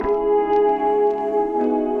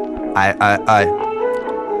Ай.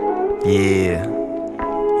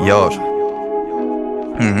 Ёжик.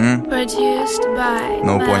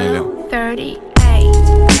 Ну, поняли.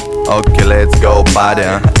 Окей, let's go, party.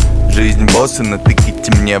 Жизнь босса,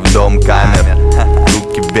 натыкайте мне в дом камер.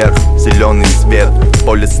 Руки вверх, зеленый свет.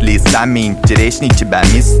 Поле с листами, интересней тебя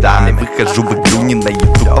местами. Выхожу в игру не на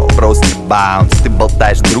ютуб, а просто баунс. Ты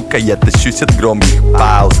болтаешь, друг, а я тащусь от громких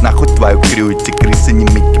пауз. Нахуй твою крю, эти крысы не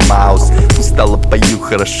Микки Маус. Устало пою,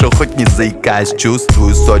 хорошо, хоть не заикаюсь.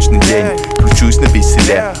 Чувствую сочный день, кручусь на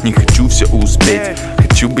веселе. Не хочу все успеть,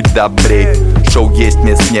 хочу быть добрей. Шоу есть,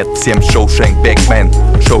 мест нет, всем шоу Шэнк Бэкмен.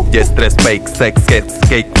 Шоу, где стресс, фейк, секс, хэтс,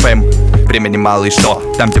 кейк, фэм. Времени мало и что?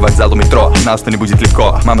 Там, где вокзал у метро, знал, что не будет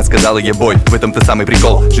легко. Мама сказала ей бой, в этом-то самый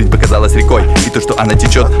прикол. Жизнь показалась рекой, и то, что она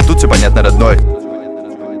течет, тут все понятно, родной.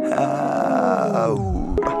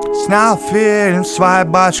 Снял фильм в своей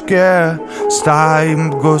башке,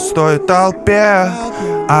 стоим в густой толпе.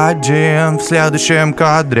 Один в следующем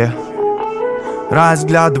кадре,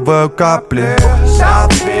 разглядываю капли. Снял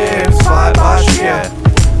фильм в своей башке,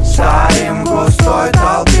 стоим в густой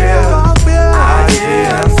толпе.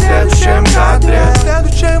 Один в следующем кадре,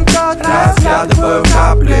 разглядываю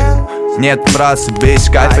капли. Нет фразы, весь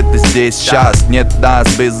кайф это здесь сейчас. Нет нас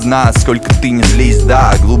без нас, сколько ты не злись,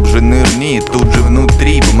 да. Глубже нырни, тут же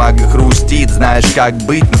внутри. Бумага хрустит, знаешь как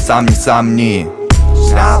быть, но сам не сомни.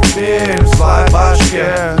 Снял фильм в своей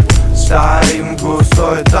башке, стоим в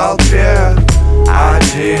густой толпе.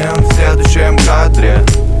 Один в следующем кадре,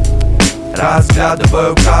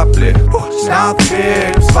 разглядываю капли. Снял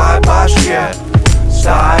фильм в своей башке,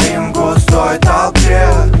 стоим в густой толпе.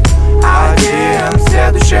 Один в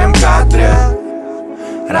следующем кадре,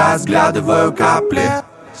 разглядываю капли.